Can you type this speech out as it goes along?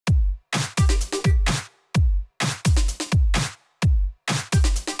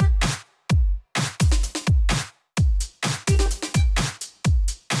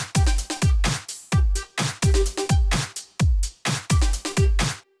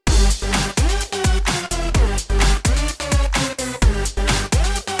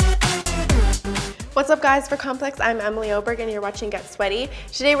What's up guys, for Complex, I'm Emily Oberg and you're watching Get Sweaty.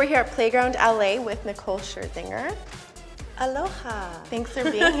 Today we're here at Playground LA with Nicole Scherzinger. Aloha. Thanks for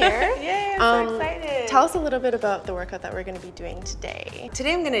being here. Yay, I'm so excited. Tell us a little bit about the workout that we're going to be doing today.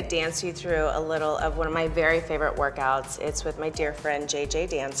 Today I'm going to dance you through a little of one of my very favorite workouts. It's with my dear friend JJ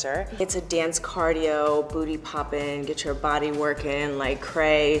Dancer. It's a dance cardio, booty popping, get your body working like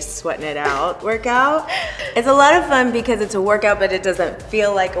cray, sweating it out workout. It's a lot of fun because it's a workout but it doesn't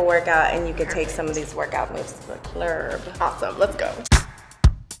feel like a workout, and you can take some of these workout moves to the club. Awesome, let's go.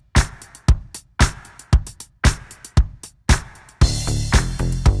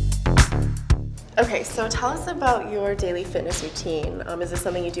 Okay, so tell us about your daily fitness routine. Is this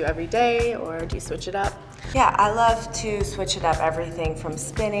something you do every day or do you switch it up? Yeah, I love to switch it up, everything from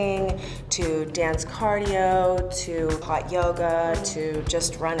spinning to dance cardio to hot yoga to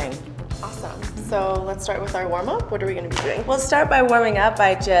just running. Awesome. So let's start with our warm-up. What are we going to be doing? We'll start by warming up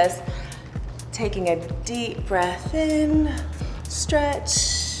by just taking a deep breath in,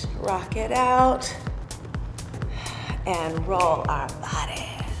 stretch, rock it out, and roll our bodies.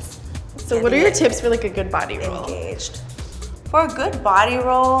 So what are your tips for like a good body roll? Engaged. For a good body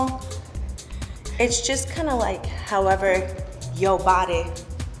roll, it's just kind of like however your body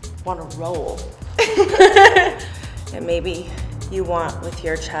want to roll. And maybe you want with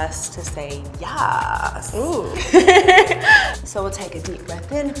your chest to say yes. Ooh. So we'll take a deep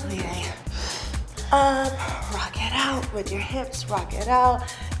breath in, up, rock it out with your hips, rock it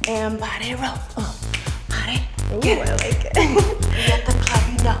out, and body roll. Body. Ooh, I like it. You at the club,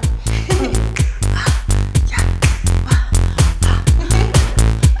 you know.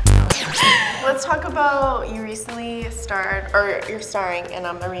 Let's talk about you recently starred, or you're starring in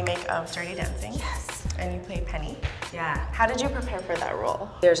a remake of Dirty Dancing. Yes. And you play Penny. Yeah. How did you prepare for that role?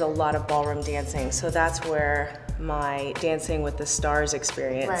 There's a lot of ballroom dancing, so that's where my Dancing with the Stars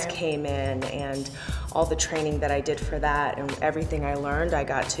experience came in, and all the training that I did for that and everything I learned, I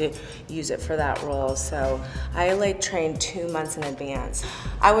got to use it for that role. So I like trained 2 months in advance.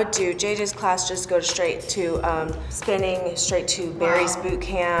 I would do JJ's class, just go straight to spinning, straight to Barry's boot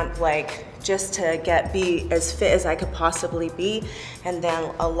camp, like just to be as fit as I could possibly be, and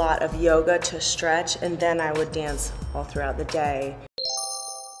then a lot of yoga to stretch, and then I would dance all throughout the day.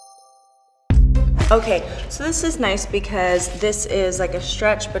 Okay, so this is nice because this is like a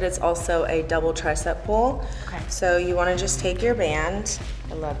stretch, but it's also a double tricep pull. Okay. So you want to just take your band,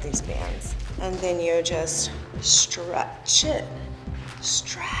 I love these bands, and then you just stretch it.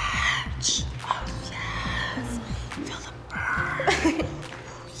 Stretch. Oh yes. Feel the burn. Oh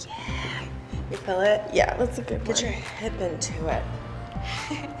yeah. You feel it? Yeah, that's a good one. Get your hip into it.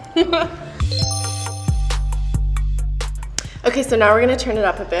 Okay, so now we're gonna turn it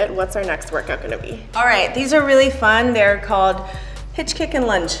up a bit. What's our next workout gonna be? All right, these are really fun. They're called hitch, kick, and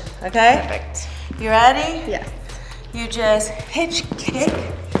lunge, okay? Perfect. You ready? Yes. You just hitch, kick,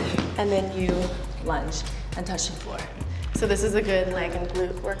 and then you lunge and touch the floor. So this is a good leg and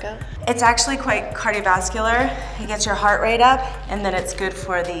glute workout? It's actually quite cardiovascular. It gets your heart rate up, and then it's good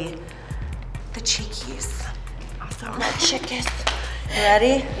for the cheekies. Awesome. The chickies. You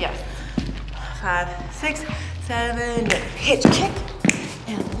ready? Yes. 5, 6, 7, hitch, kick,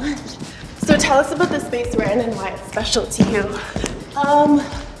 and lunge. So tell us about the space we're in and why it's special to you.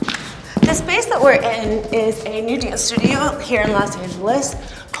 The space that we're in is a new dance studio here in Los Angeles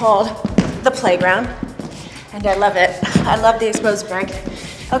called The Playground, and I love it. I love the exposed brick.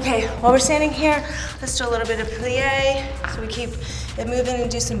 Okay, while we're standing here, let's do a little bit of plie, so we keep it moving, and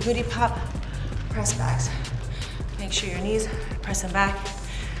do some booty pop press backs. Make sure your knees are pressing back.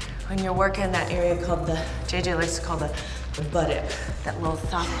 When you're working that area called JJ likes to call the buttock, that little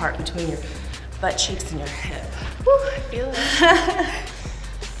soft part between your butt cheeks and your hip. Woo, I feel it.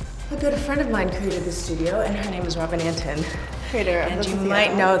 A good friend of mine created this studio, and her name is Robin Anton. Creator of And the you Pussycat might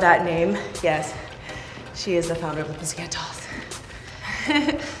Doll. know that name. Yes, she is the founder of the Pussycat Dolls.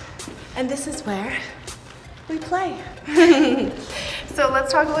 And this is where we play. So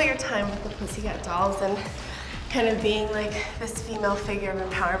let's talk about your time with the Pussycat Dolls and kind of being like this female figure of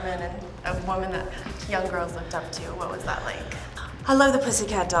empowerment and a woman that young girls looked up to. What was that like? I love the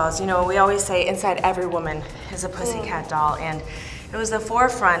Pussycat Dolls. You know, we always say inside every woman is a Pussycat Doll, and it was the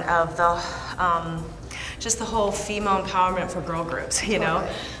forefront of the just the whole female empowerment for girl groups, you know?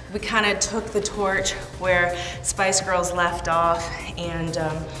 We kind of took the torch where Spice Girls left off and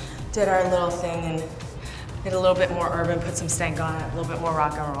did our little thing and did a little bit more urban, put some stank on it, a little bit more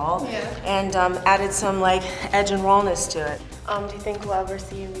rock and roll, and added some like edge and rawness to it. Do you think we'll ever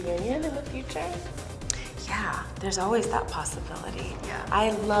see a reunion in the future? Yeah, there's always that possibility. Yeah.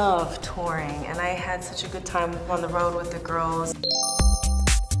 I love touring, and I had such a good time on the road with the girls.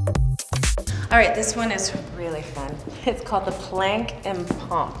 All right, this one is really fun. It's called the plank and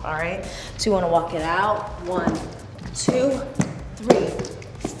pump, all right? So you wanna walk it out. 1, 2, 3,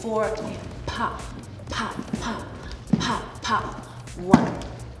 4, pop, pop, pop, pop, pop. 1,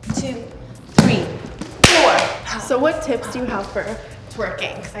 2, 3, 4. Pop. So what tips do you have for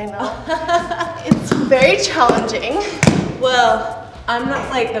twerking? Because I know it's very challenging. Well, I'm not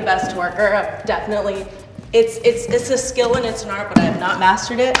like the best twerker. I've definitely, it's a skill and it's an art, but I have not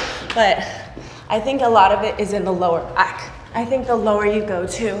mastered it. But I think a lot of it is in the lower back. I think the lower you go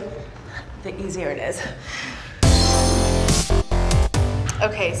to, the easier it is.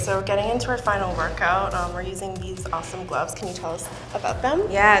 Okay, so we're getting into our final workout. We're using these awesome gloves. Can you tell us about them?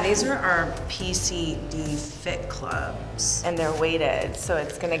 Yeah, these are our PCD Fit clubs, and they're weighted, so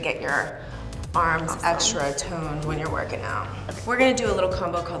it's gonna get your arms extra toned when you're working out. Okay. We're gonna do a little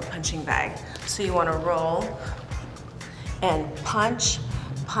combo called punching bag. So you wanna roll and punch,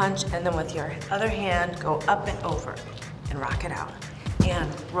 punch, and then with your other hand, go up and over and rock it out.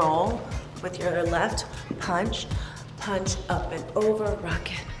 And roll with your left, punch, punch, up and over, rock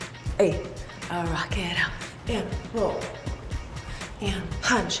it. Hey, rock it out. And roll. And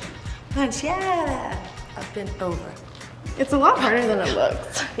punch, punch, yeah. Up and over. It's a lot harder than it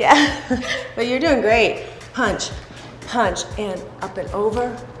looks. Yeah, but you're doing great. Punch, punch, and up and over,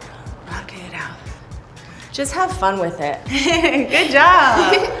 rock it out. Just have fun with it. Good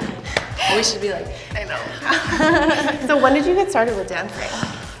job. We should be like, I know. So when did you get started with dancing?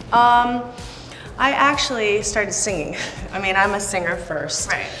 I actually started singing. I mean, I'm a singer first.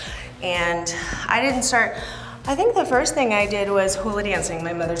 Right. And I didn't start, I think the first thing I did was hula dancing.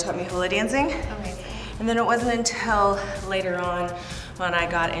 My mother taught me hula dancing. Amazing. And then it wasn't until later on when I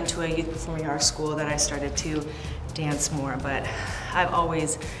got into a youth performing arts school that I started to dance more, but I've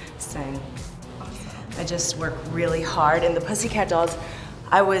always sang. Awesome. I just work really hard. In the Pussycat Dolls,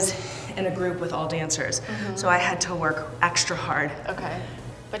 I was in a group with all dancers, so I had to work extra hard. Okay.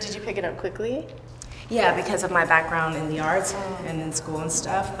 But did you pick it up quickly? Yeah, because of my background in the arts and in school and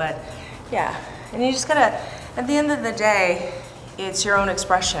stuff, but yeah. And you just gotta, at the end of the day, it's your own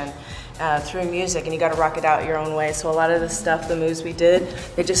expression through music, and you gotta rock it out your own way. So a lot of the stuff, the moves we did,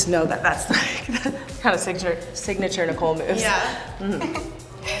 they just know that that's like the kind of signature Nicole moves. Yeah.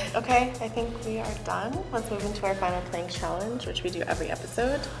 Okay, I think we are done. Let's move into our final plank challenge, which we do every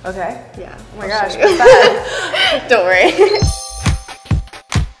episode. Okay. Yeah. Oh my gosh, what's that? Don't worry.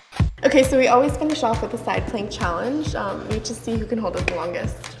 Okay, so we always finish off with a side plank challenge. We just see who can hold it the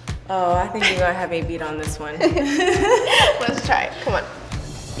longest. Oh, I think you're gonna have me beat on this one. Let's try it. Come on.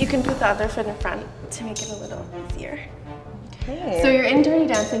 You can put the other foot in front to make it a little easier. Okay. So you're in Dirty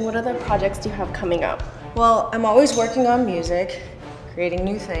Dancing. What other projects do you have coming up? Well, I'm always working on music, creating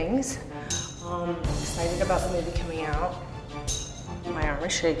new things. Excited about the movie coming out. My arm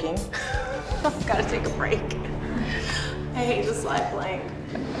is shaking. I've got to take a break. I hate the slide plank.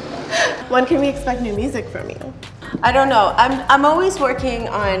 When can we expect new music from you? I don't know. I'm always working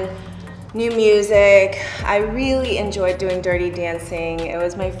on new music. I really enjoyed doing Dirty Dancing. It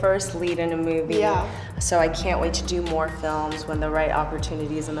was my first lead in a movie. Yeah. So I can't wait to do more films when the right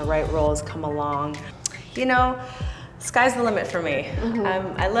opportunities and the right roles come along. You know, sky's the limit for me.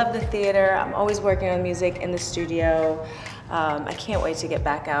 I love the theater. I'm always working on music in the studio. I can't wait to get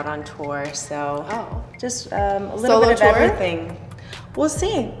back out on tour. So just a little bit of everything. We'll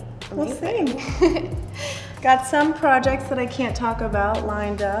see. We'll see. Got some projects that I can't talk about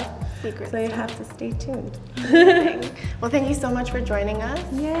lined up. Secrets. So you have to stay tuned. Well, thank you so much for joining us.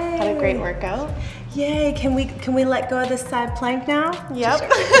 Yay. Had a great workout. Yay. Can we let go of this side plank now?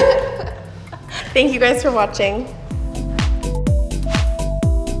 Yep. Thank you guys for watching.